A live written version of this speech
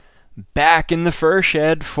Back in the fur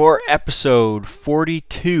shed for episode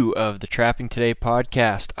 42 of the Trapping Today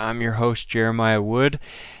podcast. I'm your host, Jeremiah Wood,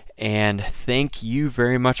 and thank you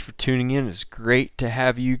very much for tuning in. It's great to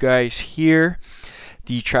have you guys here.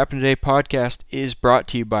 The Trapping Today podcast is brought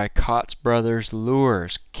to you by Kaatz Brothers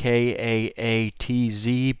Lures,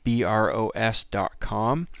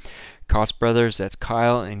 KAATZBROS.com. Kaatz Brothers, that's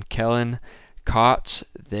Kyle and Kellen Kaatz.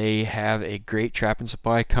 They have a great trapping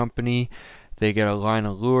supply company. They get a line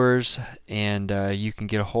of lures, and you can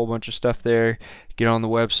get a whole bunch of stuff there. Get on the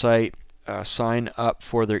website, sign up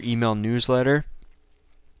for their email newsletter,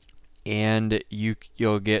 and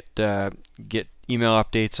you'll get email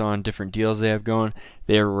updates on different deals they have going.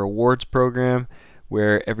 They have a rewards program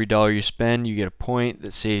where every dollar you spend, you get a point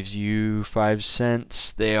that saves you 5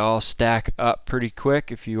 cents. They all stack up pretty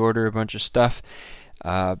quick if you order a bunch of stuff.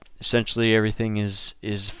 Essentially, everything is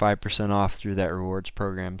 5% off through that rewards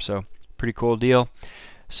program. So, pretty cool deal.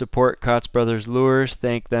 Support Kaatz Brothers Lures.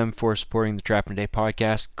 Thank them for supporting the Trapping Today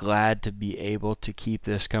podcast. Glad to be able to keep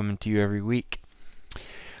this coming to you every week.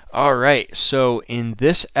 All right, so in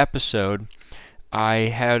this episode, I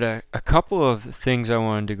had a couple of things I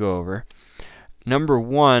wanted to go over. Number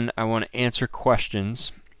one, I want to answer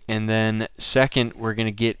questions. And then second, we're going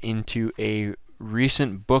to get into a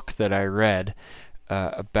recent book that I read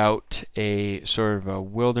about a sort of a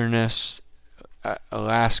wilderness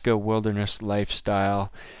Alaska wilderness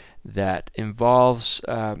lifestyle that involves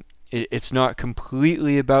it's not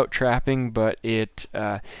completely about trapping, but it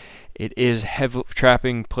is heavy.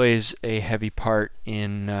 Trapping plays a heavy part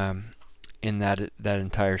in that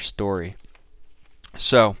entire story.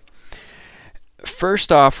 So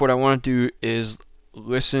first off, what I want to do is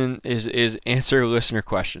answer listener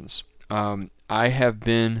questions. I have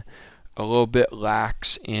been a little bit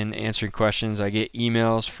lax in answering questions. I get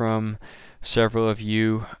emails from several of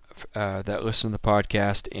you that listen to the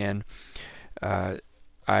podcast, and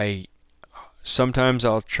sometimes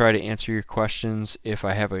I'll try to answer your questions if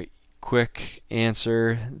I have a quick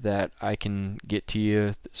answer that I can get to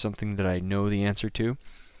you, something that I know the answer to.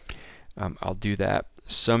 I'll do that.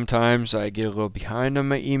 Sometimes I get a little behind on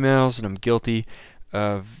my emails, and I'm guilty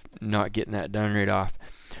of not getting that done right off.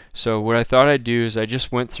 So what I thought I'd do is I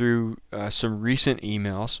just went through some recent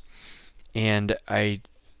emails, and I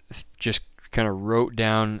just kind of wrote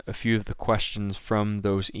down a few of the questions from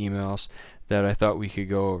those emails that I thought we could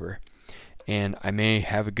go over. And I may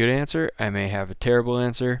have a good answer, I may have a terrible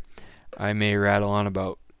answer, I may rattle on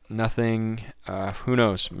about nothing, who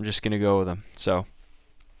knows, I'm just going to go with them. So,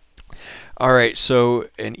 alright, so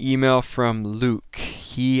an email from Luke.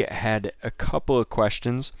 He had a couple of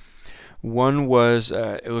questions. One was,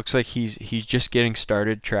 it looks like he's just getting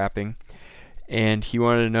started trapping, and he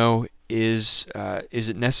wanted to know, is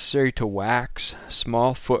it necessary to wax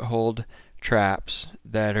small foothold traps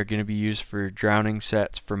that are going to be used for drowning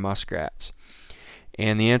sets for muskrats?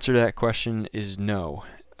 And the answer to that question is no.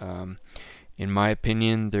 In my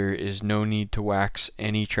opinion, there is no need to wax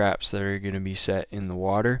any traps that are going to be set in the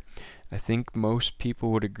water. I think most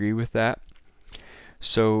people would agree with that.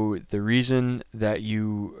 So the reason that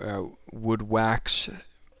you would wax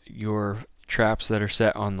your traps that are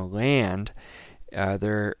set on the land,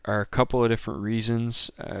 there are a couple of different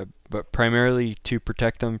reasons, but primarily to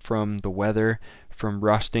protect them from the weather, from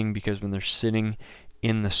rusting, because when they're sitting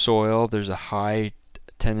in the soil, there's a high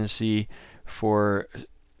tendency for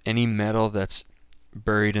any metal that's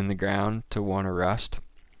buried in the ground to want to rust.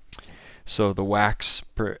 So the wax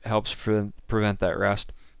helps prevent that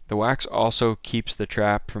rust. The wax also keeps the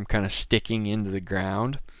trap from kind of sticking into the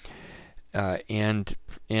ground, and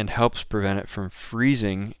helps prevent it from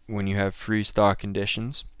freezing when you have freeze-thaw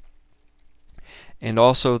conditions. And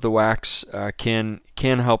also the wax can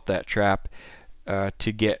help that trap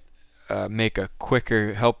to get make a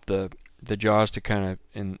quicker, help the jaws to kind of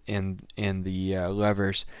and the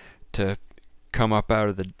levers to come up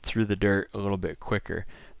through the dirt a little bit quicker.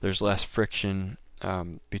 There's less friction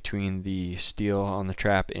between the steel on the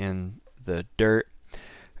trap and the dirt.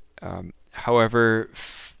 However,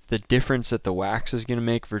 the difference that the wax is going to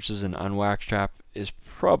make versus an unwaxed trap is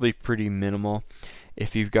probably pretty minimal.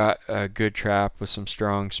 If you've got a good trap with some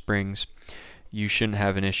strong springs, you shouldn't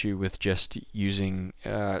have an issue with just using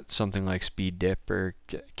something like Speed Dip or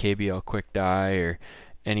KBL Quick Dye or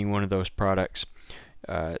any one of those products.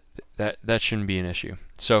 That shouldn't be an issue.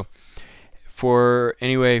 So for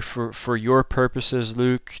your purposes,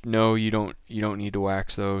 Luke, no, you don't need to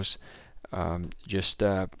wax those. I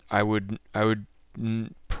would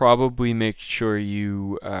probably make sure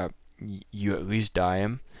you at least dye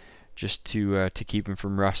them, just to keep them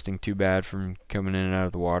from rusting too bad from coming in and out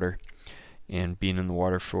of the water and being in the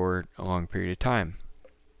water for a long period of time.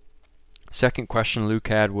 Second question Luke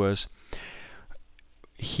had was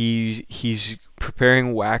he's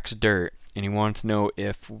preparing wax dirt, and he wanted to know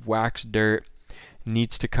if wax dirt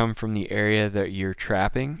needs to come from the area that you're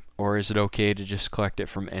trapping, or is it okay to just collect it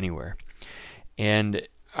from anywhere? And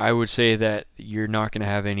I would say that you're not going to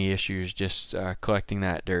have any issues just collecting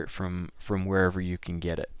that dirt from wherever you can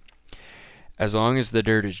get it. As long as the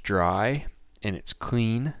dirt is dry and it's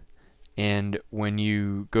clean, and when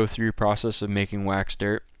you go through your process of making wax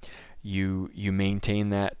dirt, you maintain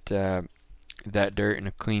that that dirt in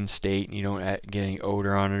a clean state, and you don't get any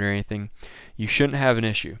odor on it or anything, you shouldn't have an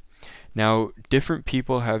issue. Now, different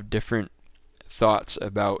people have different thoughts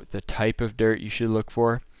about the type of dirt you should look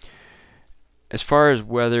for. As far as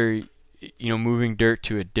whether moving dirt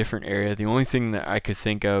to a different area, the only thing that I could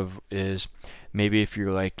think of is maybe if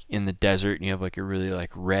you're like in the desert and you have like a really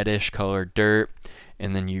like reddish colored dirt,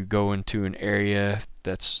 and then you go into an area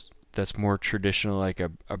that's more traditional, like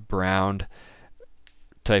a brown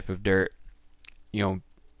type of dirt.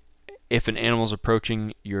 If an animal's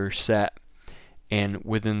approaching your set and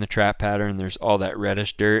within the trap pattern there's all that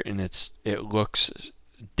reddish dirt and it looks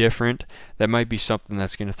different, that might be something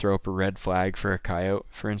that's going to throw up a red flag for a coyote,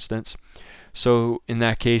 for instance. So in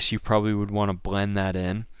that case, you probably would want to blend that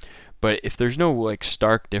in. But if there's no like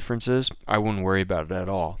stark differences, I wouldn't worry about it at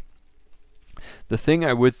all. The thing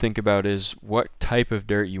I would think about is what type of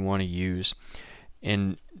dirt you want to use.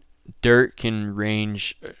 And dirt can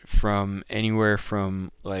range from anywhere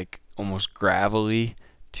from like almost gravelly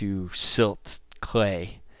to silt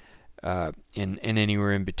clay, and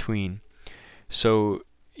anywhere in between. So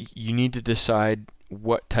you need to decide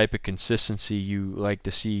what type of consistency you like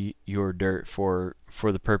to see your dirt for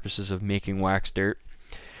the purposes of making wax dirt.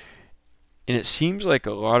 And it seems like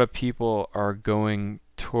a lot of people are going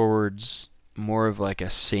towards more of like a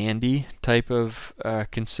sandy type of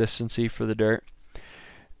consistency for the dirt.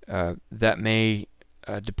 That may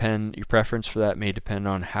depend, your preference for that may depend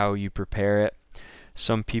on how you prepare it.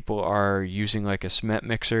 Some people are using like a cement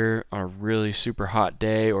mixer on a really super hot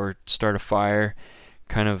day, or start a fire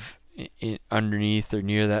kind of underneath or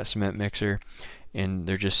near that cement mixer, and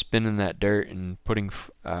they're just spinning that dirt and putting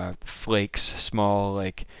flakes, small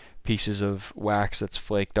like pieces of wax that's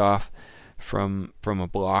flaked off from a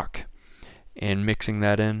block, and mixing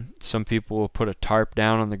that in. Some people will put a tarp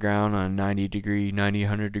down on the ground on a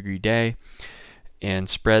 100 degree day and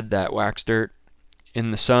spread that wax dirt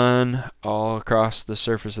in the sun all across the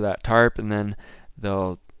surface of that tarp, and then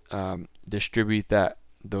they'll distribute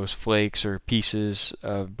those flakes or pieces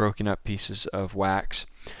of broken up pieces of wax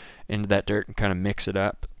into that dirt and kind of mix it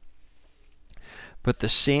up. But the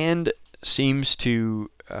sand seems to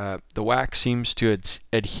the wax seems to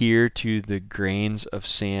adhere to the grains of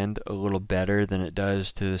sand a little better than it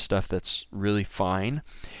does to the stuff that's really fine,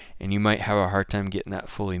 and you might have a hard time getting that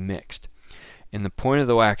fully mixed. And the point of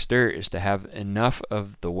the wax dirt is to have enough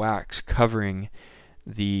of the wax covering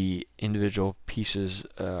the individual pieces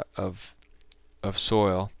of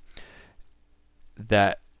soil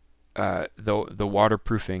that the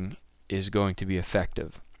waterproofing is going to be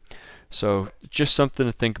effective. So just something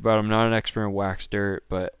to think about. I'm not an expert in wax dirt,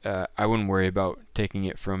 but I wouldn't worry about taking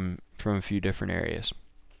it from a few different areas.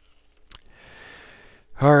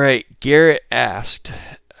 All right, Garrett asked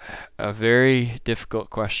a very difficult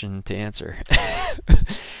question to answer.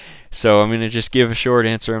 So I'm going to just give a short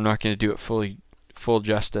answer. I'm not going to do it full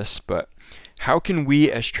justice, but how can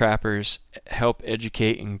we as trappers help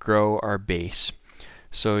educate and grow our base?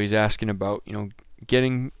 So he's asking about,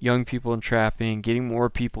 getting young people in trapping, getting more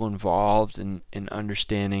people involved in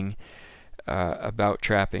understanding about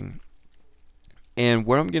trapping. And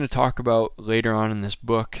what I'm going to talk about later on in this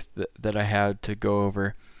book that I had to go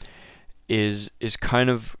over is kind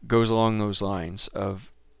of goes along those lines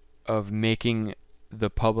of making the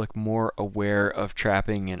public more aware of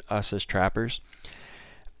trapping and us as trappers.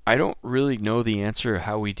 I don't really know the answer of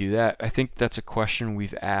how we do that. I think that's a question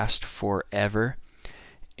we've asked forever,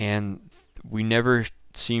 and we never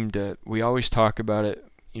seem to. We always talk about it.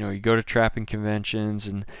 You go to trapping conventions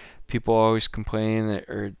and people always complain that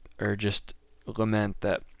or just lament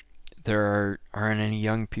that there aren't any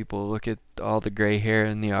young people. Look at all the gray hair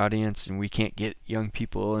in the audience, and we can't get young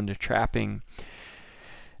people into trapping.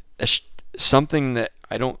 Something that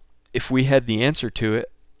if we had the answer to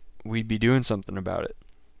it, we'd be doing something about it.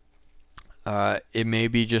 It may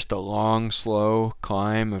be just a long, slow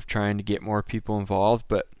climb of trying to get more people involved,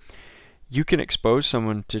 but you can expose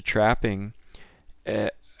someone to trapping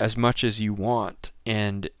as much as you want,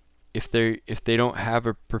 and if they don't have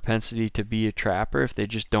a propensity to be a trapper, if they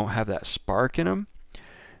just don't have that spark in them,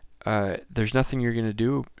 there's nothing you're going to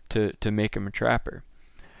do to make them a trapper.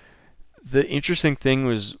 The interesting thing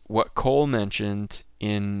was what Cole mentioned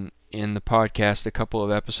in the podcast a couple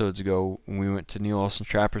of episodes ago when we went to Neil Olson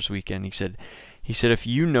Trappers Weekend. He said if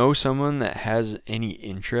you know someone that has any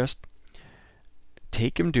interest,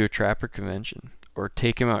 take him to a trapper convention or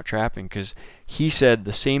take him out trapping, because he said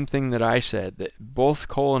the same thing that I said, that both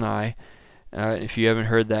Cole and I, if you haven't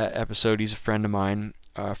heard that episode, he's a friend of mine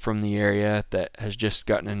from the area that has just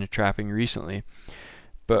gotten into trapping recently.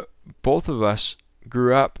 But both of us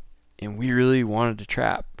grew up and we really wanted to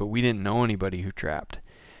trap, but we didn't know anybody who trapped.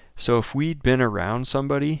 So if we'd been around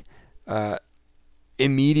somebody,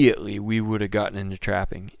 immediately we would have gotten into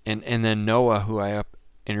trapping. And then Noah, who I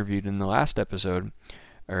interviewed in the last episode,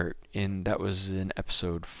 that was in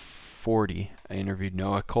episode 40, I interviewed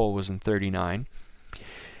Noah. Cole was in 39.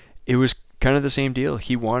 It was kind of the same deal.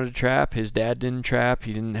 He wanted to trap. His dad didn't trap.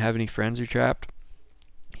 He didn't have any friends who trapped.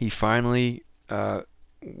 He finally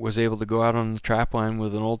was able to go out on the trap line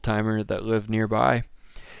with an old timer that lived nearby,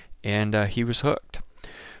 and he was hooked.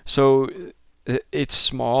 So it's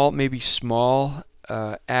small, maybe small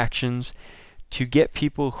actions to get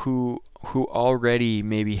people who already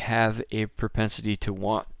maybe have a propensity to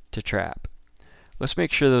want to trap. Let's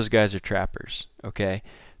make sure those guys are trappers, okay?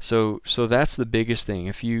 So that's the biggest thing.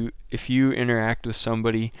 If you interact with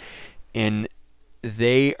somebody and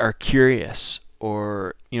they are curious,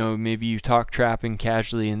 or maybe you talk trapping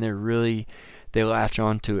casually and they latch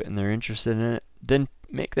onto it and they're interested in it, then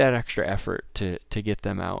make that extra effort to get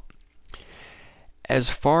them out. As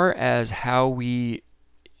far as how we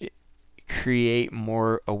create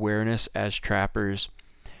more awareness as trappers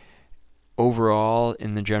overall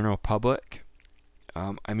in the general public,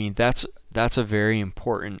 that's a very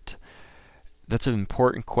important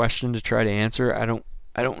question to try to answer. I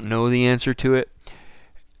don't know the answer to it.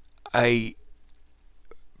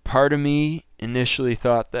 Part of me initially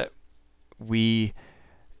thought that we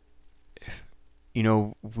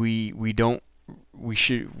might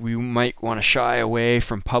want to shy away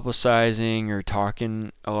from publicizing or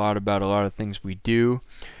talking a lot about a lot of things we do.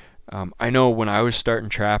 I know when I was starting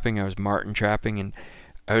trapping, I was marten trapping, and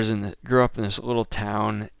I grew up in this little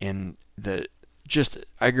town, and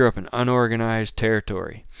I grew up in unorganized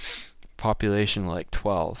territory, population like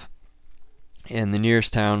 12. And the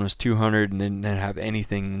nearest town was 200 and didn't have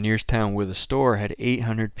anything. The nearest town with a store had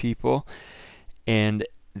 800 people, and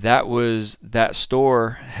that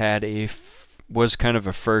store was kind of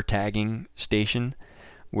a fur tagging station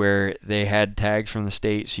where they had tags from the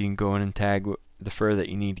state, so you can go in and tag the fur that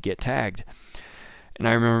you need to get tagged. And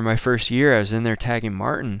I remember my first year I was in there tagging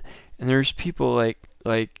marten, and there's people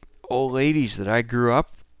like old ladies that I grew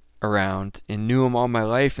up around and knew them all my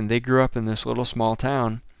life, and they grew up in this little small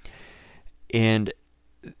town, and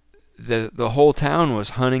the whole town was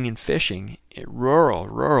hunting and fishing,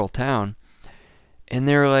 rural town, and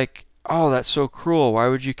they were like, "Oh, that's so cruel. Why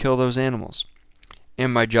would you kill those animals?"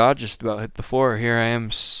 And my jaw just about hit the floor. Here I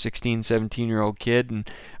am, 16, 17-year-old kid, and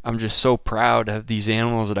I'm just so proud of these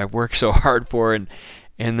animals that I've worked so hard for, and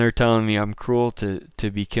they're telling me I'm cruel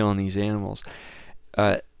to be killing these animals.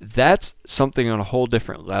 That's something on a whole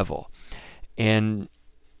different level. And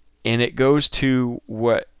it goes to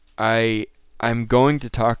what I'm going to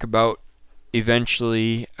talk about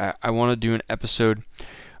eventually. I want to do an episode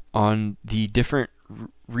on the different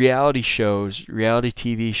reality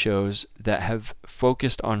TV shows that have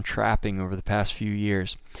focused on trapping over the past few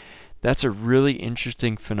years. That's a really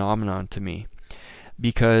interesting phenomenon to me,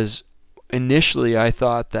 because initially I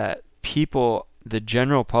thought that the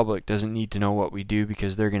general public doesn't need to know what we do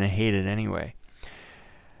because they're going to hate it anyway.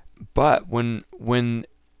 But when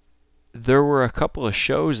there were a couple of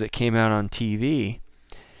shows that came out on TV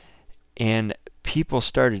and people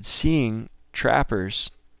started seeing trappers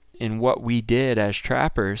in what we did as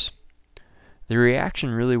trappers, the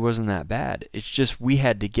reaction really wasn't that bad. It's just we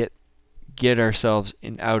had to get ourselves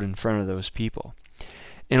out in front of those people.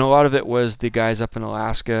 And a lot of it was the guys up in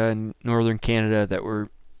Alaska and northern Canada that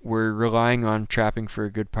were relying on trapping for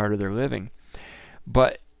a good part of their living.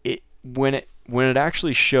 But when it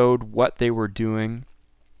actually showed what they were doing,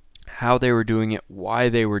 how they were doing it, why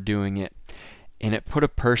they were doing it, and it put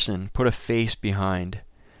a face behind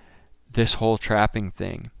this whole trapping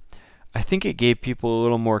thing, I think it gave people a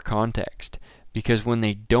little more context, because when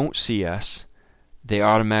they don't see us, they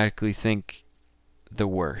automatically think the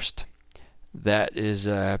worst. That is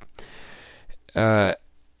a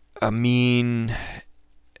mean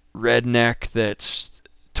redneck that's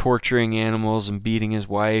torturing animals and beating his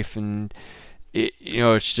wife, and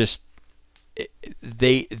it's just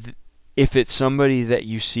if it's somebody that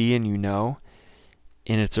you see and you know,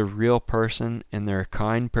 and it's a real person and they're a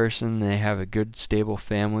kind person, they have a good stable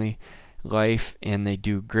family, life and they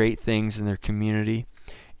do great things in their community,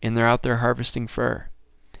 and they're out there harvesting fur.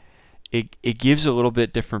 It gives a little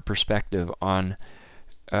bit different perspective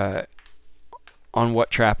uh, on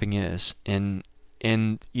what trapping is, and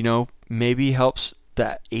maybe helps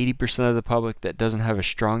that 80% of the public that doesn't have a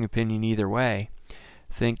strong opinion either way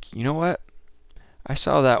think, you know what, I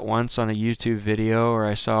saw that once on a YouTube video, or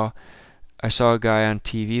I saw a guy on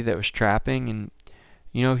TV that was trapping, and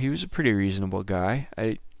he was a pretty reasonable guy.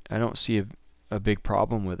 I don't see a big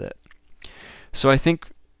problem with it. So I think,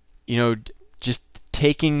 just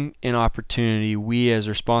taking an opportunity, we as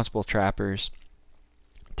responsible trappers,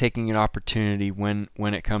 taking an opportunity when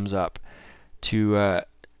it comes up to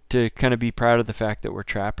kind of be proud of the fact that we're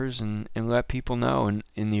trappers, and let people know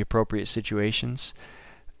in the appropriate situations.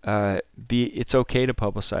 It's okay to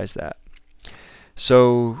publicize that.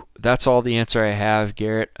 So that's all the answer I have,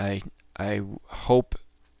 Garrett. I hope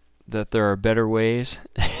that there are better ways,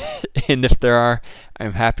 and if there are,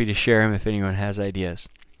 I'm happy to share them if anyone has ideas.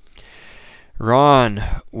 Ron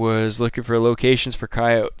was looking for locations for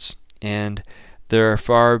coyotes, and there are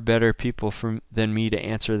far better people than me to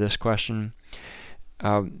answer this question.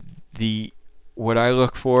 What I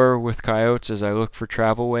look for with coyotes is I look for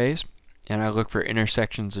travel ways, and I look for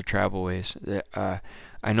intersections of travel ways.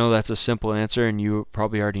 I know that's a simple answer, and you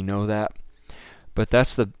probably already know that, but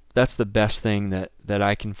that's the best thing that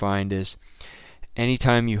I can find is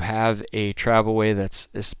anytime you have a travel way that's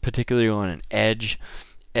particularly on an edge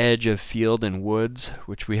of field and woods,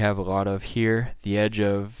 which we have a lot of here, the edge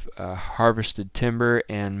of harvested timber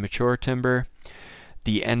and mature timber,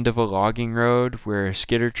 the end of a logging road where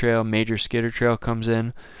a major skidder trail comes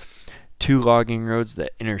in, two logging roads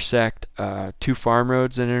that intersect, two farm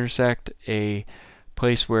roads that intersect, a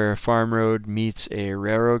place where a farm road meets a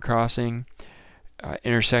railroad crossing,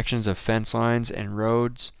 intersections of fence lines and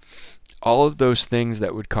roads, all of those things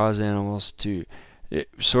that would cause animals to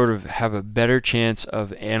sort of have a better chance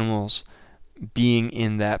of animals being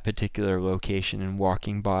in that particular location and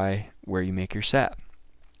walking by where you make your set.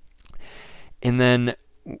 And then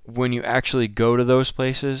when you actually go to those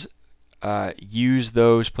places, use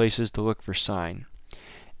those places to look for sign.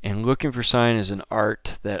 And looking for sign is an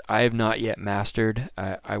art that I have not yet mastered.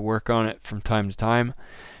 I work on it from time to time.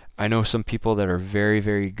 I know some people that are very,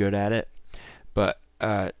 very good at it. But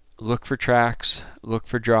look for tracks, look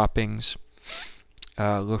for droppings,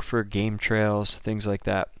 look for game trails, things like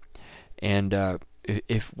that. And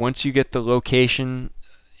if once you get the location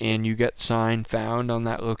and you get sign found on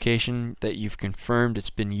that location that you've confirmed it's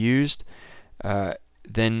been used,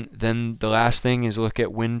 then the last thing is look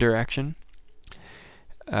at wind direction.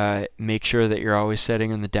 Make sure that you're always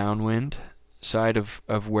setting on the downwind side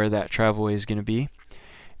of where that travelway is going to be.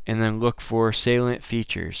 And then look for salient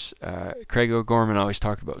features. Craig O'Gorman always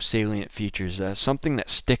talked about salient features. Something that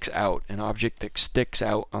sticks out, an object that sticks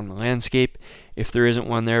out on the landscape. If there isn't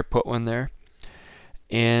one there, put one there.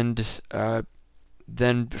 And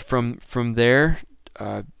then from there,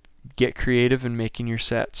 get creative in making your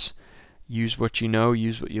sets. Use what you know,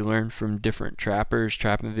 use what you learn from different trappers,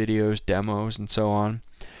 trapping videos, demos, and so on.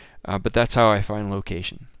 But that's how I find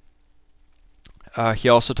location. He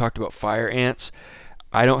also talked about fire ants.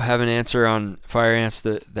 I don't have an answer on fire ants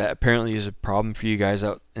that apparently is a problem for you guys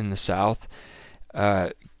out in the south.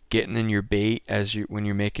 Getting in your bait when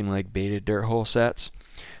you're making like baited dirt hole sets.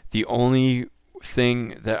 The only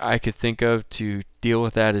thing that I could think of to deal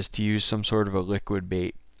with that is to use some sort of a liquid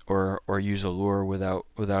bait or use a lure without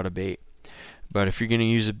a bait. But if you're going to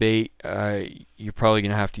use a bait, you're probably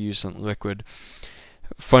going to have to use something liquid.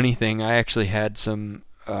 Funny thing, I actually had some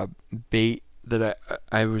bait that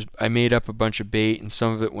I made up a bunch of bait, and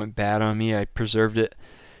some of it went bad on me. I preserved it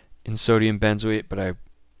in sodium benzoate, but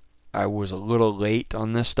I was a little late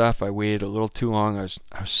on this stuff. I waited a little too long. I was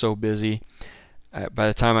so busy. By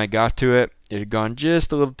the time I got to it, it had gone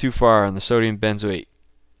just a little too far, and the sodium benzoate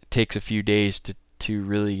takes a few days to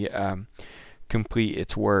really complete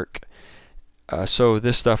its work. So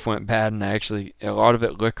this stuff went bad, and a lot of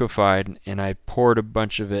it liquefied, and I poured a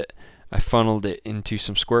bunch of it. I funneled it into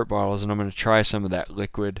some squirt bottles, and I'm going to try some of that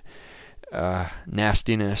liquid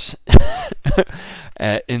nastiness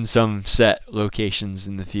in some set locations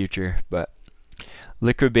in the future. But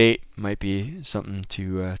liquid bait might be something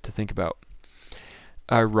to think about.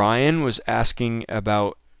 Ryan was asking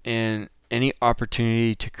about any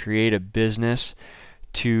opportunity to create a business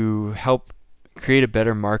to help create a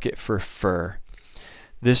better market for fur.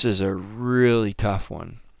 This is a really tough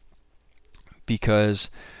one because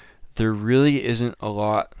there really isn't a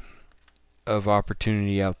lot of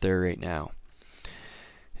opportunity out there right now.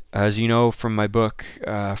 As you know from my book,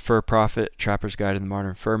 Fur Profit, Trapper's Guide to the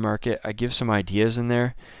Modern Fur Market, I give some ideas in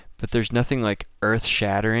there, but there's nothing like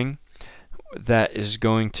earth-shattering that is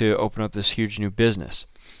going to open up this huge new business.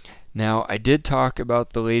 Now, I did talk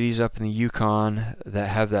about the ladies up in the Yukon that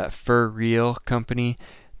have that Fur Real company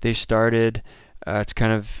they started. It's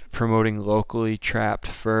kind of promoting locally trapped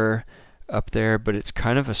fur up there, but it's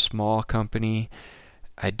kind of a small company.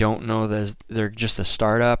 I don't know that they're just a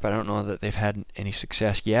startup. I don't know that they've had any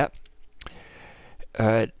success yet.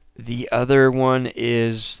 The other one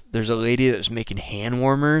is there's a lady that's making hand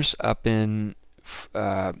warmers up in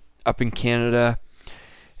Canada.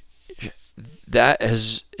 That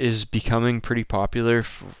is becoming pretty popular,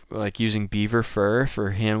 like using beaver fur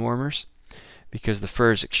for hand warmers, because the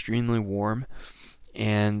fur is extremely warm,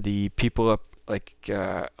 and the people up like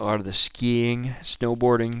a lot of the skiing,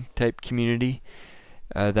 snowboarding type community,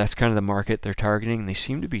 that's kind of the market they're targeting. They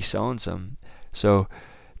seem to be selling some, so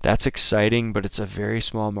that's exciting, but it's a very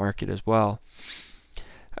small market as well.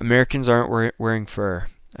 Americans aren't wearing fur.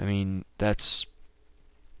 I mean,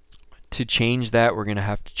 to change that, we're going to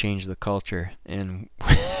have to change the culture, and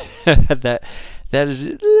that is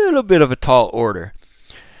a little bit of a tall order.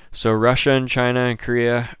 So Russia and China and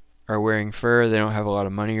Korea are wearing fur. They don't have a lot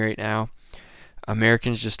of money right now.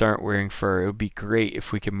 Americans just aren't wearing fur. It would be great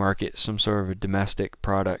if we could market some sort of a domestic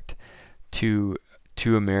product to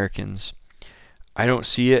Americans. I don't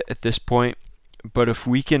see it at this point, but if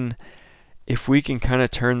we can kind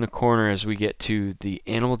of turn the corner as we get to the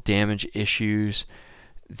animal damage issues,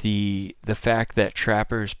 the fact that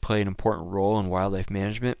trappers play an important role in wildlife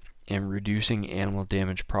management and reducing animal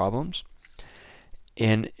damage problems,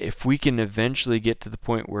 and if we can eventually get to the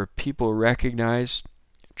point where people recognize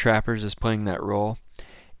trappers as playing that role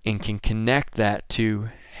and can connect that to,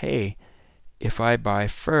 hey, if I buy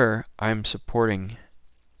fur, I'm supporting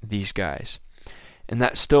these guys. And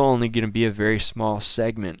that's still only going to be a very small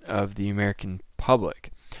segment of the American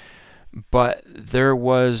public. But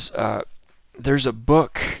there's a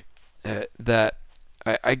book that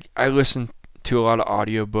I listen to a lot of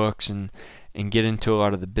audiobooks and get into a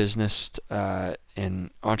lot of the business and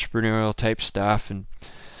entrepreneurial type stuff and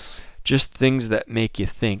just things that make you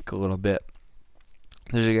think a little bit.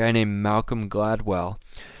 There's a guy named Malcolm Gladwell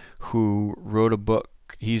who wrote a book.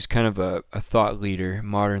 He's kind of a thought leader,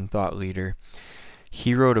 modern thought leader.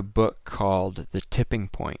 He wrote a book called The Tipping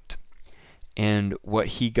Point. And what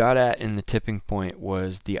he got at in The Tipping Point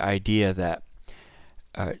was the idea that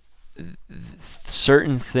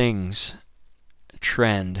certain things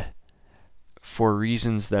trend for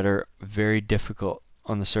reasons that are very difficult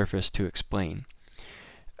on the surface to explain.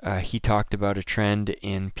 He talked about a trend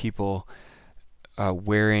in people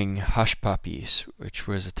wearing hush puppies, which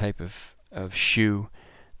was a type of shoe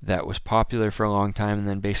that was popular for a long time and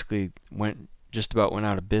then basically went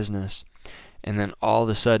out of business. And then all of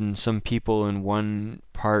a sudden some people in one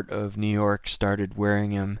part of New York started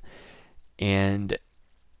wearing them, and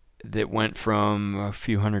that went from a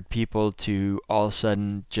few hundred people to all of a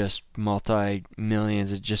sudden just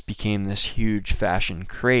multi-millions. It just became this huge fashion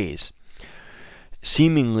craze,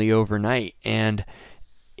 seemingly overnight. And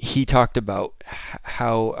he talked about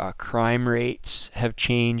how crime rates have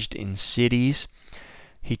changed in cities.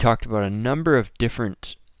 He talked about a number of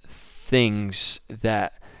different things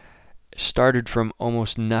that started from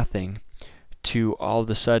almost nothing to all of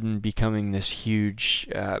a sudden becoming this huge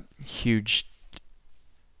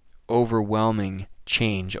overwhelming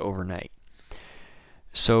change overnight.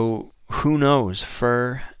 So who knows?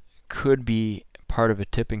 Fur could be part of a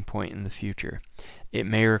tipping point in the future. It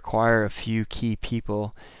may require a few key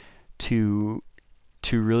people to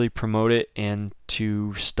really promote it and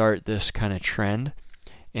to start this kind of trend,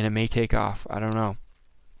 and it may take off. I don't know.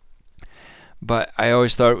 But I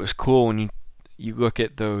always thought it was cool when you look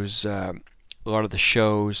at those a lot of the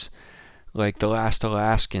shows, like The Last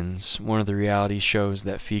Alaskans, one of the reality shows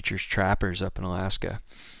that features trappers up in Alaska.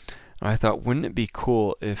 And I thought, wouldn't it be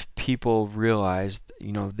cool if people realized,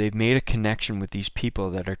 they've made a connection with these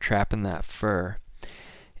people that are trapping that fur,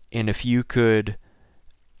 and if you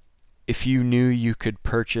knew you could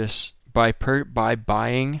purchase by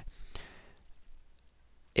buying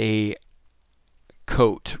a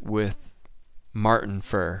coat with marten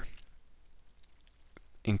fur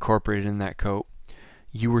incorporated in that coat,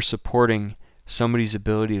 you were supporting somebody's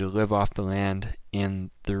ability to live off the land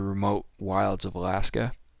in the remote wilds of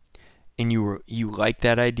Alaska, and you liked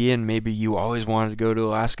that idea, and maybe you always wanted to go to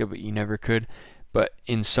Alaska but you never could, but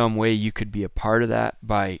in some way you could be a part of that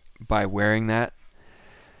by wearing that,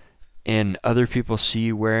 and other people see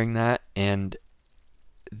you wearing that and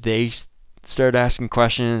they start asking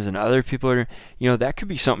questions, and other people are, that could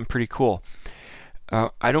be something pretty cool.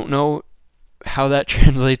 I don't know how that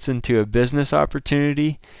translates into a business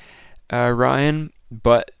opportunity, Ryan,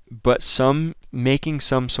 but but making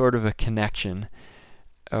some sort of a connection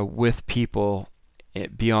with people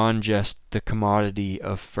beyond just the commodity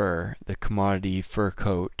of fur, the commodity fur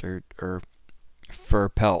coat or fur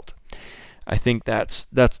pelt. I think that's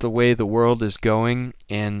the way the world is going,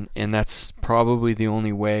 and that's probably the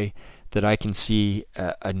only way that I can see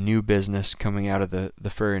a new business coming out of the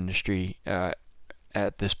fur industry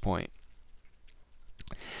at this point.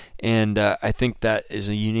 And I think that is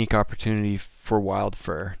a unique opportunity for wild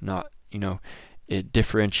fur, not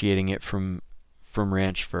differentiating it from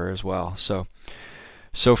ranch fur as well.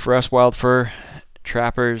 So for us wild fur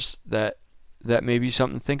trappers, that may be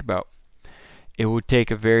something to think about. It would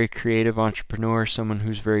take a very creative entrepreneur, someone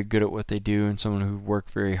who's very good at what they do, and someone who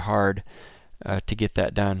worked very hard to get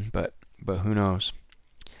that done. But who knows?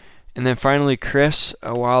 And then finally, Chris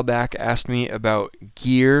a while back asked me about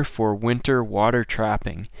gear for winter water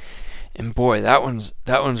trapping, and boy, that one's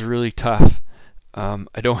really tough.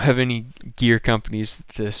 I don't have any gear companies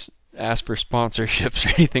that ask for sponsorships or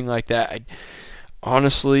anything like that.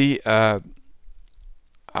 Honestly, I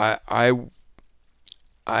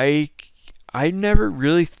never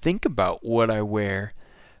really think about what I wear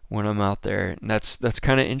when I'm out there, and that's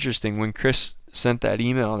kind of interesting. When Chris sent that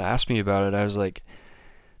email and asked me about it, I was like,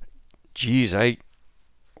 geez, I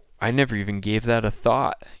never even gave that a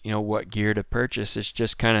thought, what gear to purchase. It's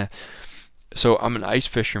just kind of, so I'm an ice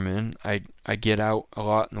fisherman. I get out a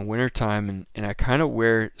lot in the wintertime, and I kind of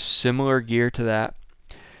wear similar gear to that.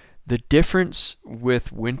 The difference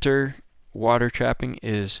with winter water trapping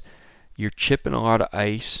is you're chipping a lot of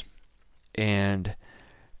ice, and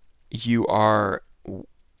you're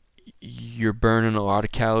burning a lot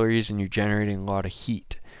of calories, and you're generating a lot of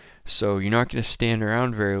heat. So you're not going to stand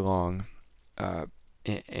around very long,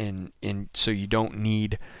 and so you don't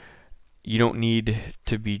need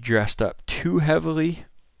to be dressed up too heavily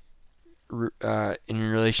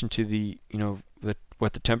in relation to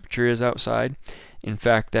what the temperature is outside. In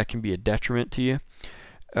fact, that can be a detriment to you.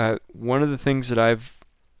 One of the things that I've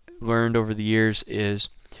learned over the years is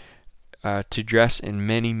to dress in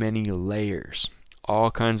many layers,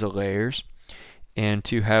 all kinds of layers, and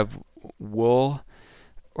to have wool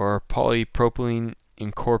or polypropylene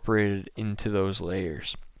incorporated into those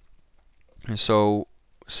layers. And so,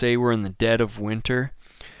 say we're in the dead of winter,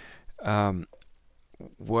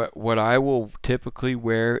 what I will typically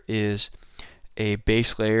wear is a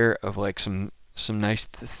base layer of like some nice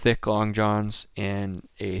thick long johns and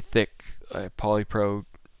a thick polypro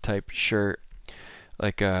type shirt,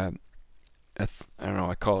 like I don't know,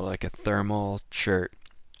 I call it like a thermal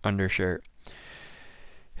undershirt,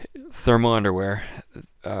 thermal underwear,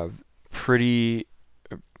 pretty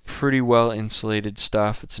well insulated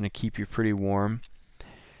stuff that's going to keep you pretty warm.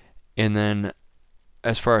 And then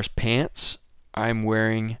as far as pants, I'm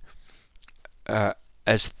wearing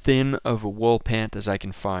as thin of a wool pant as I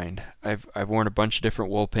can find. I've worn a bunch of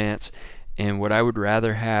different wool pants, and what I would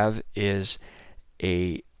rather have is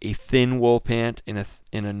a thin wool pant in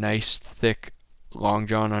a nice thick long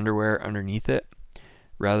john underwear underneath it,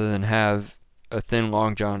 rather than have a thin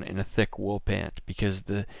long john in a thick wool pant, because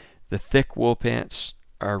the thick wool pants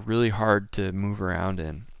are really hard to move around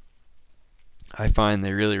in. I find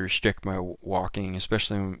they really restrict my walking,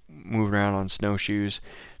 especially when moving around on snowshoes.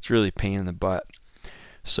 It's really a pain in the butt.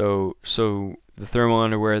 So the thermal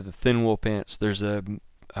underwear, the thin wool pants, there's a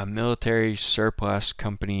military surplus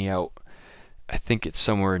company out, I think it's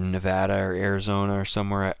somewhere in Nevada or Arizona or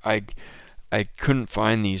somewhere. I couldn't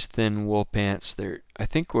find these thin wool pants. I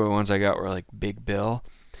think the ones I got were like Big Bill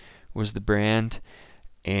was the brand,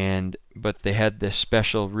 but they had this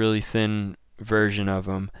special really thin version of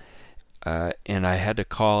them, and I had to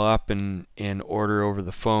call up and order over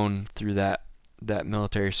the phone through that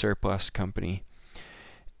military surplus company.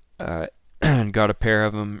 And got a pair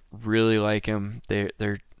of them. Really like them.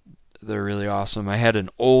 They're really awesome. I had an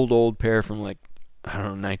old pair from like, I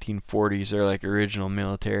don't know, 1940s. They're like original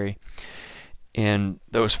military, and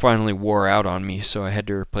those finally wore out on me, so I had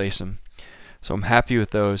to replace them. So I'm happy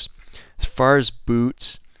with those. As far as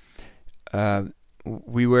boots,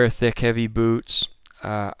 we wear thick, heavy boots.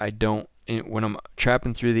 I don't, when I'm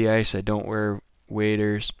trapping through the ice, I don't wear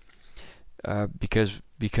waders, because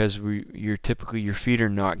your feet are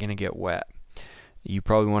not going to get wet. You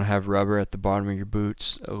probably want to have rubber at the bottom of your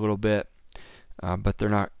boots a little bit, but you're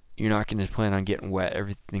not going to plan on getting wet.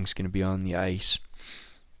 Everything's going to be on the ice.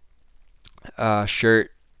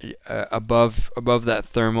 Shirt, above that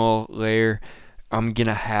thermal layer, I'm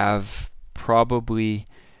gonna have probably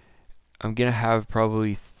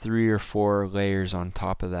 3 or 4 layers on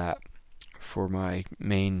top of that for my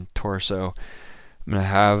main torso. I'm gonna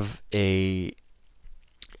have a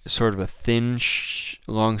sort of a thin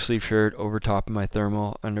long sleeve shirt over top of my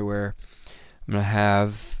thermal underwear. I'm going to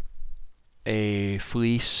have a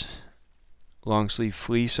fleece, long sleeve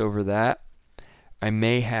fleece over that. I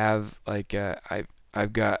may have like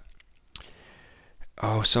I've got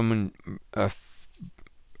a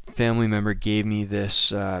family member gave me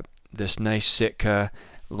this this nice Sitka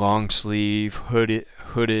long sleeve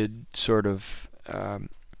hooded sort of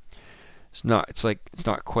it's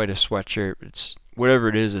not quite a sweatshirt. It's whatever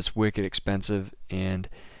it is. It's wicked expensive, and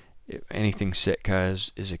anything Sitka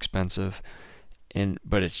is expensive.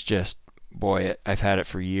 But it's just, boy, I've had it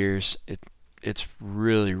for years. It's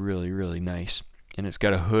really really really nice, and it's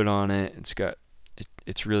got a hood on it.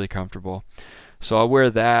 It's really comfortable. So I'll wear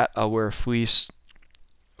that. I'll wear a fleece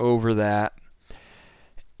over that,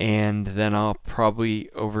 and then I'll probably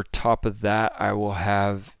over top of that I will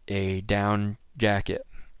have a down jacket,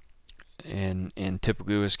 and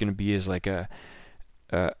typically what it's going to be is like a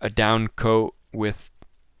down coat with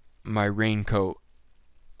my raincoat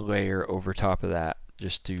layer over top of that,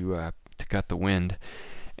 just to cut the wind.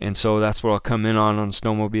 And so that's what I'll come in on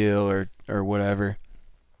snowmobile or whatever.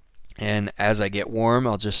 And as I get warm,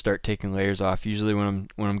 I'll just start taking layers off. Usually when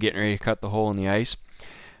I'm getting ready to cut the hole in the ice,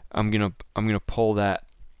 I'm gonna pull that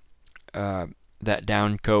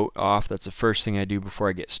down coat off. That's the first thing I do before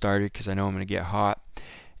I get started, because I know I'm gonna get hot.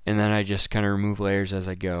 And then I just kind of remove layers as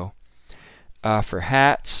I go. For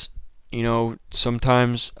hats,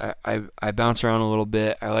 sometimes I bounce around a little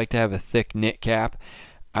bit. I like to have a thick knit cap.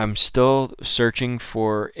 I'm still searching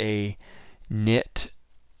for a knit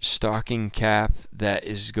stocking cap that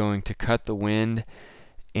is going to cut the wind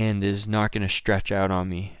and is not going to stretch out on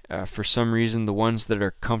me. For some reason, the ones that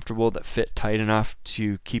are comfortable, that fit tight enough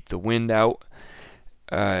to keep the wind out,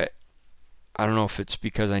 I don't know if it's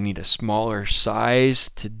because I need a smaller size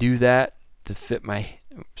to do that, to fit my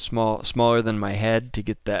smaller than my head to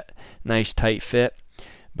get that nice tight fit,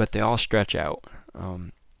 but they all stretch out.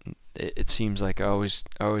 It seems like I always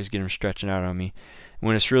get them stretching out on me.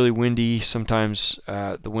 When it's really windy, sometimes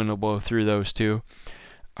the wind will blow through those too.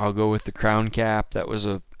 I'll go with the crown cap. That was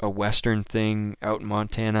a Western thing out in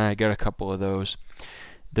Montana. I got a couple of those.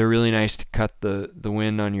 They're really nice to cut the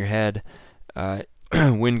wind on your head.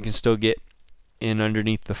 Wind can still get in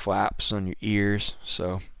underneath the flaps on your ears,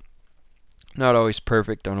 so not always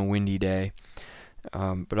perfect on a windy day.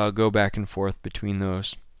 But I'll go back and forth between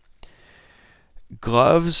those.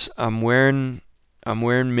 Gloves, I'm wearing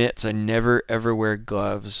mitts. I never ever wear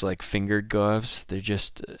gloves like fingered gloves. They're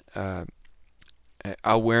just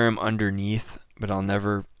I'll wear them underneath, but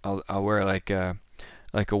I'll wear like a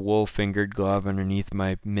wool fingered glove underneath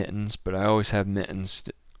my mittens. But I always have mittens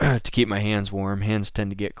to keep my hands warm. Hands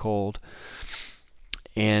tend to get cold.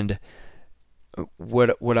 And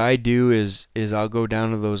what I do is I'll go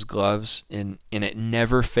down to those gloves, and it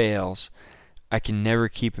never fails. I can never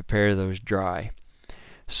keep a pair of those dry.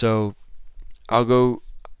 So I'll go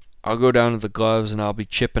down to the gloves, and I'll be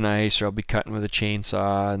chipping ice, or I'll be cutting with a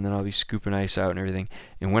chainsaw, and then I'll be scooping ice out and everything.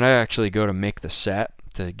 And when I actually go to make the set,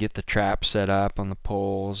 to get the trap set up on the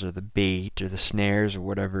poles or the bait or the snares or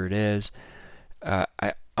whatever it is,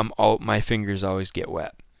 my fingers always get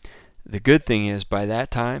wet. The good thing is, by that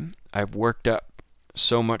time I've worked up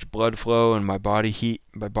so much blood flow, and my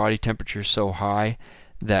body temperature is so high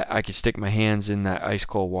that I can stick my hands in that ice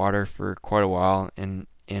cold water for quite a while, and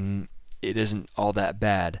it isn't all that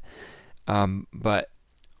bad. But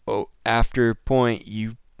after a point,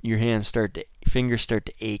 your fingers start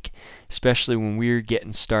to ache, especially when we were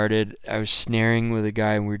getting started. I was snaring with a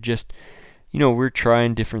guy, and we're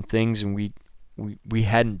trying different things, and we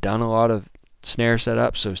hadn't done a lot of snare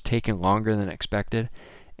setup, so it was taking longer than expected.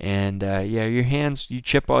 And your hands, you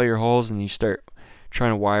chip all your holes, and you start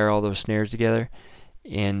trying to wire all those snares together,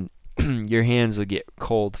 and your hands will get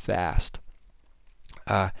cold fast.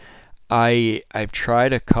 I've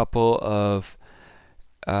tried a couple of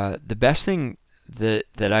the best thing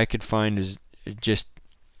that I could find is just,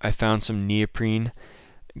 I found some neoprene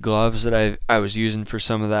gloves that I was using for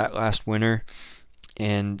some of that last winter,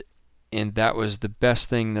 and that was the best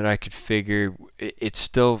thing that I could figure. It's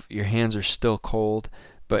still, your hands are still cold,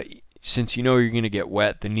 but since you're going to get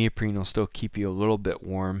wet, the neoprene will still keep you a little bit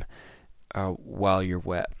warm while you're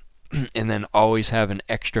wet. And then always have an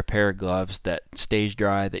extra pair of gloves that stays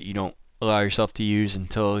dry, that you don't allow yourself to use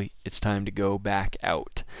until it's time to go back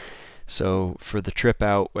out. So for the trip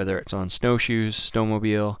out, whether it's on snowshoes,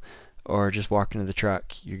 snowmobile, or just walking to the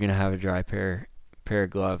truck, you're going to have a dry pair of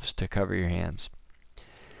gloves to cover your hands.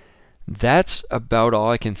 That's about all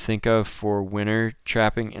I can think of for winter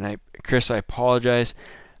trapping. And Chris, I apologize.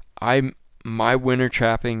 My winter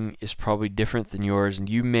trapping is probably different than yours, and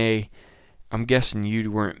you may I'm guessing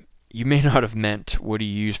you may not have meant what do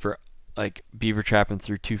you use for like beaver trapping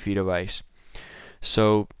through 2 feet of ice.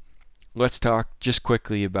 So let's talk just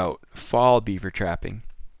quickly about fall beaver trapping.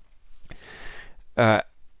 I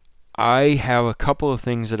have a couple of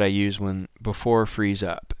things that I use before freeze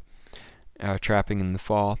up, trapping in the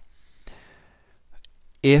fall.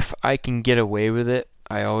 If I can get away with it,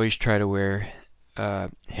 I always try to wear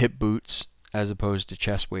hip boots as opposed to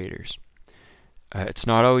chest waders. It's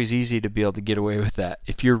not always easy to be able to get away with that.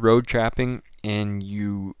 If you're road trapping and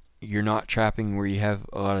you're not trapping where you have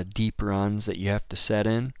a lot of deep runs that you have to set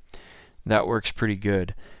in, that works pretty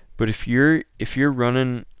good. But if you're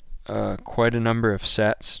running quite a number of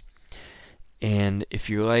sets, and if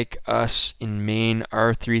you're like us in Maine,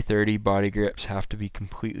 our 330 body grips have to be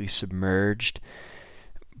completely submerged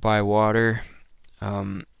by water.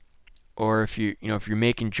 Or if you're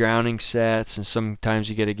making drowning sets, and sometimes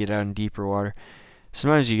you got to get out in deeper water,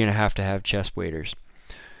 sometimes you're gonna have to have chest waders.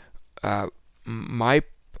 So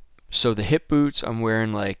the hip boots, I'm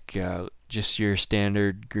wearing like just your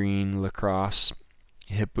standard green lacrosse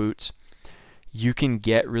hip boots. You can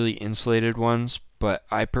get really insulated ones, but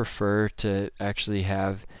I prefer to actually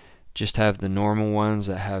have the normal ones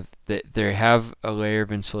that they have a layer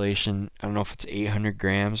of insulation. I don't know if it's 800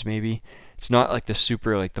 grams maybe. It's not like the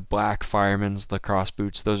super, like the black fireman's lacrosse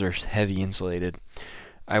boots. Those are heavy insulated.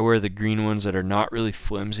 I wear the green ones that are not really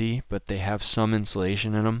flimsy, but they have some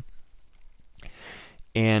insulation in them.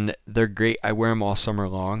 And they're great. I wear them all summer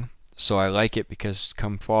long, so I like it because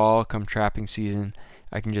come fall, come trapping season,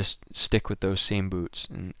 I can just stick with those same boots,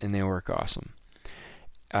 and they work awesome.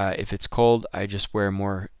 If it's cold, I just wear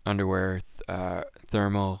more underwear,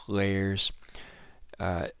 thermal layers.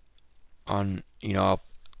 I'll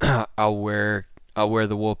wear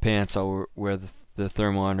the wool pants. I'll wear the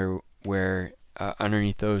thermal underwear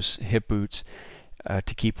underneath those hip boots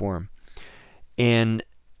to keep warm. And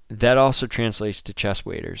that also translates to chest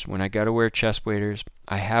waders. When I gotta wear chest waders,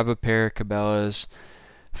 I have a pair of Cabela's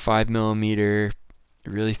 5mm,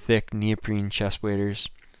 really thick neoprene chest waders.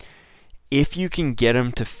 If you can get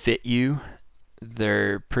them to fit you,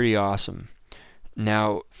 they're pretty awesome.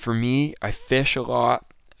 Now, for me, I fish a lot,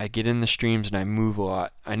 I get in the streams, and I move a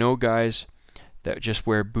lot. I know guys that just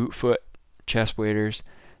wear boot foot chest waders.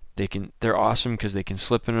 They're awesome because they can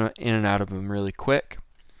slip in and out of them really quick.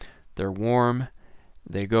 They're warm.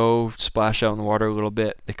 They go splash out in the water a little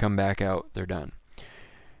bit. They come back out. They're done.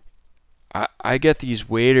 I get these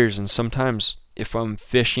waders, and sometimes if I'm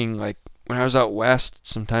fishing, like when I was out west,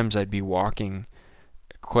 sometimes I'd be walking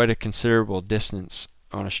quite a considerable distance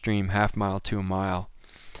on a stream, half mile to a mile.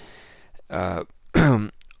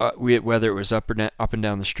 Whether it was up and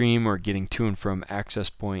down the stream or getting to and from access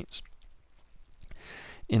points.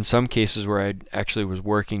 In some cases where I actually was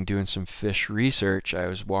working doing some fish research, I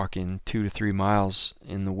was walking 2 to 3 miles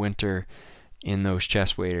in the winter in those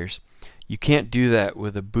chest waders. You can't do that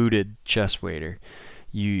with a booted chest wader.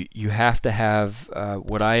 You have to have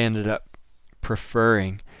what I ended up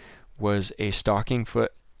preferring was a stocking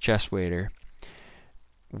foot chest wader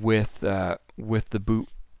with the boot,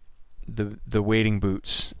 the wading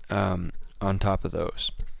boots on top of those.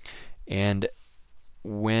 And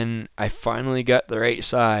when I finally got the right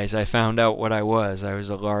size, I found out what I was. I was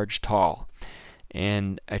a large tall,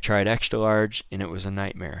 and I tried extra large, and it was a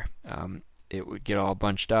nightmare. It would get all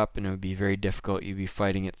bunched up, and it would be very difficult. You'd be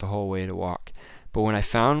fighting it the whole way to walk. But when I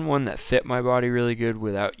found one that fit my body really good,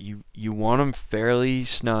 without you want them fairly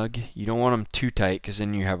snug. You don't want them too tight, because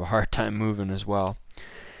then you have a hard time moving as well.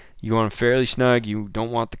 You want them fairly snug. You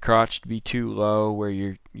don't want the crotch to be too low, where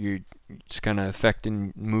you're just kind of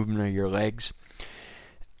affecting movement of your legs.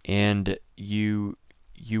 And you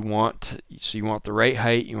want the right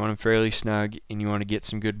height. You want them fairly snug, and you want to get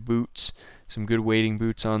some good boots, some good wading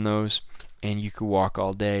boots on those, and you could walk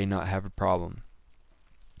all day, not have a problem.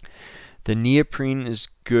 The neoprene is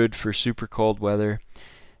good for super cold weather.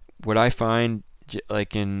 What I find,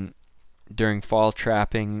 like during fall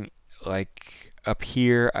trapping, like up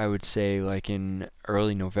here, I would say like in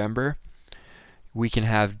early November, we can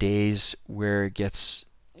have days where it gets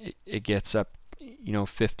up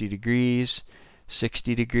 50 degrees,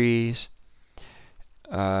 60 degrees.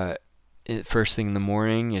 First thing in the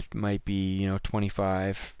morning, it might be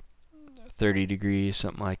 25, 30 degrees,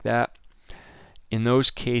 something like that. In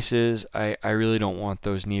those cases, I really don't want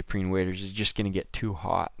those neoprene waders. It's just going to get too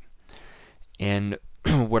hot. And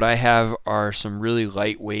what I have are some really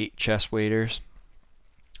lightweight chest waders.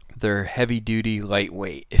 They're heavy duty,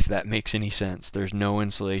 lightweight, if that makes any sense. There's no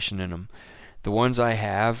insulation in them. The ones I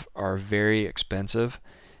have are very expensive,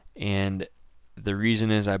 and the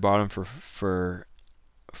reason is I bought them for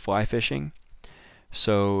fly fishing,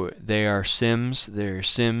 So they are Simms. They're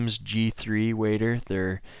Simms G3 wader.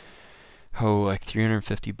 They're like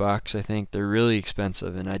 $350 I think. They're really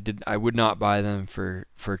expensive, and I would not buy them for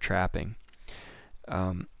trapping.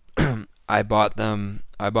 Um, I bought them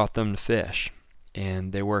to fish,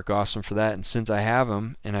 and they work awesome for that. And since I have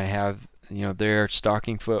them, and I have, they're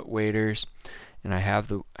stocking foot waders, and I have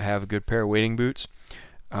a good pair of wading boots.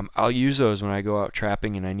 I'll use those when I go out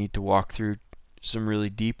trapping and I need to walk through some really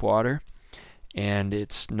deep water, and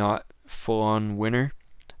it's not full on winter.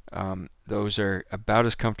 Those are about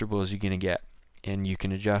as comfortable as you're gonna get, and you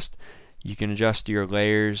can adjust your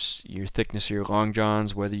layers, your thickness of your long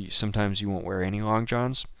johns. Sometimes you won't wear any long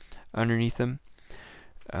johns underneath them,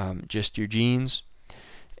 just your jeans,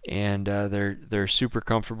 and they're super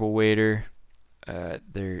comfortable wader.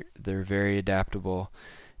 They're very adaptable,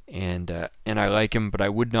 and I like them, but I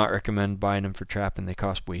would not recommend buying them for trapping. They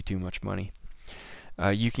cost way too much money.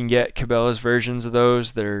 You can get Cabela's versions of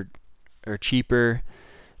those that are cheaper.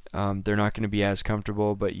 They're not going to be as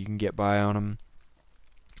comfortable, but you can get by on them.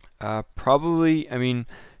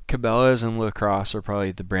 Cabela's and Lacrosse are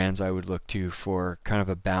probably the brands I would look to for kind of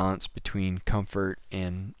a balance between comfort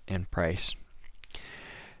and price.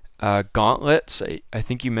 Gauntlets, I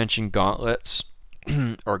think you mentioned gauntlets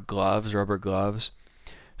or gloves, rubber gloves.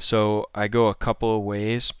 So I go a couple of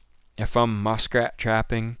ways. If I'm muskrat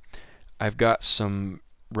trapping, I've got some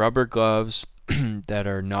rubber gloves that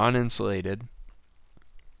are non-insulated,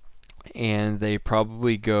 and they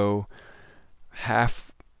probably go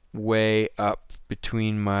halfway up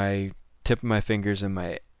between my tip of my fingers and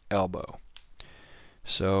my elbow.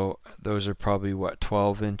 So those are probably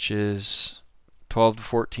 12 to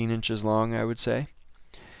 14 inches long, I would say.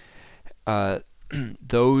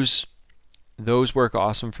 Those work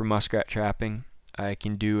awesome for muskrat trapping. I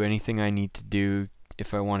can do anything I need to do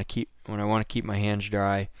when I want to keep my hands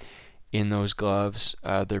dry in those gloves.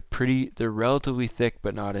 They're relatively thick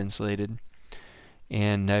but not insulated.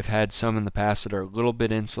 And I've had some in the past that are a little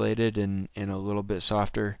bit insulated and a little bit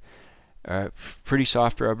softer. Pretty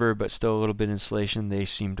soft rubber, but still a little bit insulation. They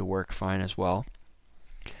seem to work fine as well.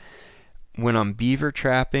 When I'm beaver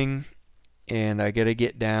trapping and I gotta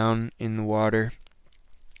get down in the water,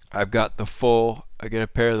 I got a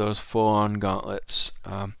pair of those full-on gauntlets.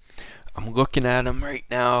 I'm looking at them right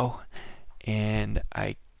now, and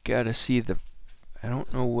I gotta see I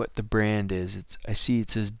don't know what the brand is. I see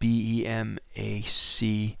it says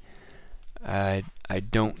BEMAC. I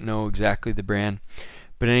don't know exactly the brand,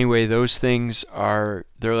 but anyway, those things they're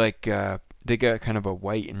like they got kind of a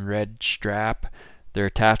white and red strap. They're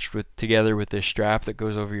attached together with this strap that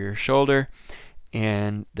goes over your shoulder,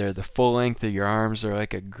 and they're the full length of your arms. They're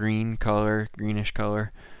like a greenish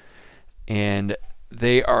color, and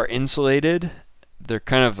they are insulated. They're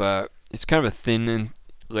it's kind of a thin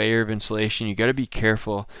layer of insulation. You got to be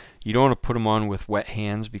careful. You don't want to put them on with wet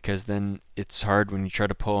hands, because then it's hard when you try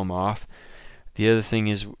to pull them off. The other thing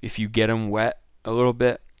is, if you get them wet a little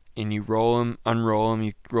bit and you unroll them,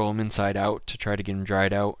 you roll them inside out to try to get them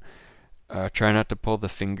dried out. Try not to pull the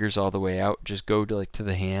fingers all the way out. Just go to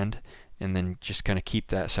the hand, and then just kind of keep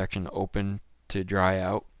that section open to dry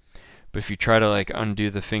out. But if you try to undo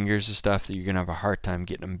the fingers and stuff, you're gonna have a hard time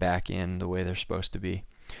getting them back in the way they're supposed to be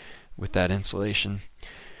with that insulation.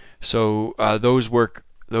 So those work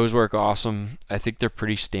awesome. I think they're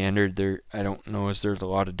pretty standard. I don't know if there's a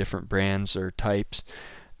lot of different brands or types.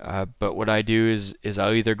 But what I do is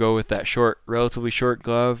I'll either go with that relatively short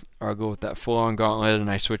glove, or I'll go with that full-on gauntlet, and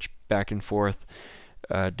I switch back and forth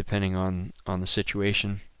depending on the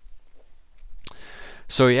situation.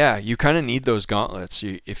 So yeah, you kind of need those gauntlets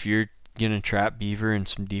if you're gonna trap beaver in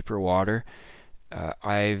some deeper water.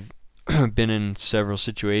 I've been in several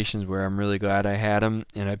situations where I'm really glad I had them,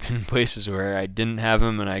 and I've been in places where I didn't have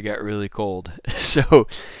them and I got really cold. So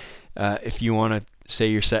if you want to say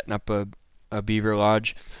you're setting up a beaver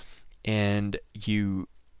lodge and you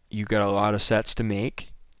got a lot of sets to make,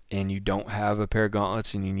 and you don't have a pair of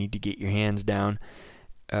gauntlets, and you need to get your hands down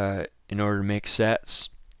in order to make sets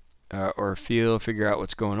or figure out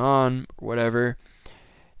what's going on, whatever,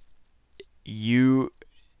 it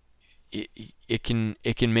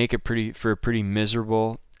can make a pretty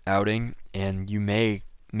miserable outing, and you may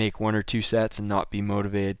make one or two sets and not be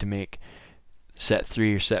motivated to make set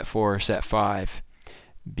 3 or set 4 or set 5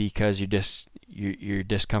 because your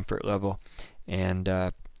discomfort level, and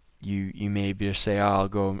you may just say,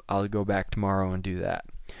 oh, I'll go back tomorrow and do that.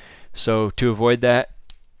 So to avoid that,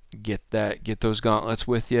 get those gauntlets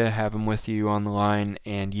with you, have them with you on the line,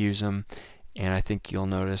 and use them. And I think you'll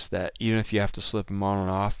notice that even if you have to slip them on and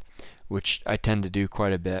off, which I tend to do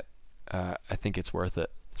quite a bit, I think it's worth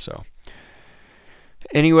it. So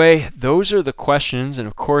Anyway, those are the questions, and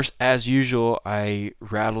of course, as usual, I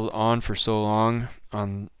rattled on for so long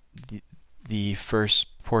on the first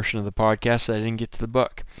portion of the podcast that I didn't get to the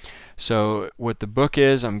book. So what the book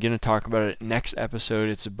is, I'm going to talk about it next episode.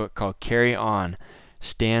 It's a book called Carry On,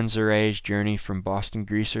 Stan Zaray's Journey from Boston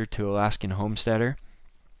Greaser to Alaskan Homesteader.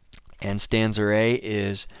 And Stan Zaray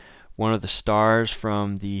is one of the stars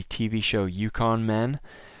from the TV show Yukon Men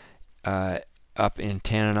up in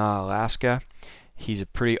Tanana, Alaska. He's a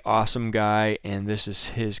pretty awesome guy, and this is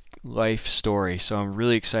his life story. So I'm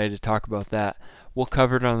really excited to talk about that. We'll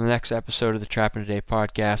cover it on the next episode of the Trapping Today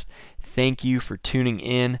podcast. Thank you for tuning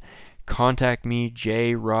in. Contact me,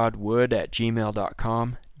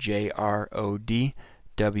 jrodwood@gmail.com,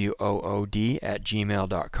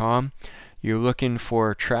 jrodwood@gmail.com. You're looking for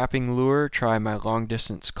a trapping lure, try my long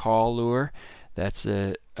distance call lure. That's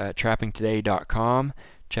at trappingtoday.com.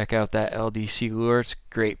 Check out that LDC lure. It's a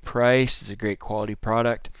great price. It's a great quality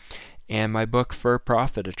product. And my book, Fur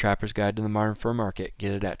Profit, A Trapper's Guide to the Modern Fur Market.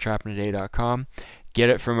 Get it at trappingtoday.com. Get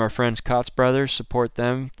it from our friends Kotz Brothers. Support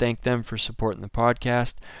them. Thank them for supporting the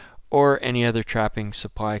podcast. Or any other trapping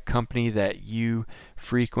supply company that you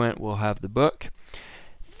frequent will have the book.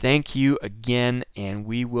 Thank you again, and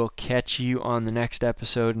we will catch you on the next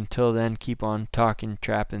episode. Until then, keep on talking,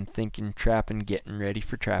 trapping, thinking, trapping, getting ready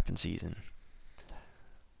for trapping season.